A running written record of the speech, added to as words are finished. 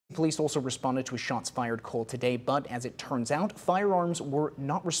Police also responded to a shots fired call today, but as it turns out, firearms were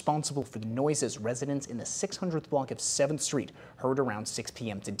not responsible for the noises residents in the 600th block of 7th Street heard around 6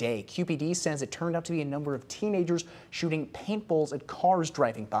 p.m. today. QPD says it turned out to be a number of teenagers shooting paintballs at cars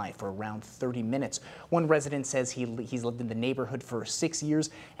driving by for around 30 minutes. One resident says he's lived in the neighborhood for 6 years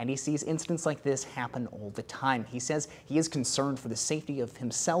and he sees incidents like this happen all the time. He says he is concerned for the safety of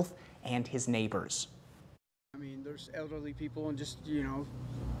himself and his neighbors. I mean, there's elderly people and just,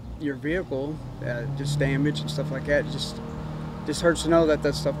 your vehicle just damaged and stuff like that. Just hurts to know that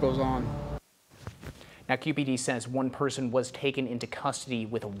that stuff goes on. Now, QPD says one person was taken into custody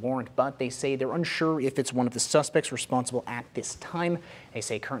with a warrant, but they say they're unsure if it's one of the suspects responsible at this time. They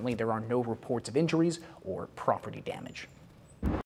say currently there are no reports of injuries or property damage.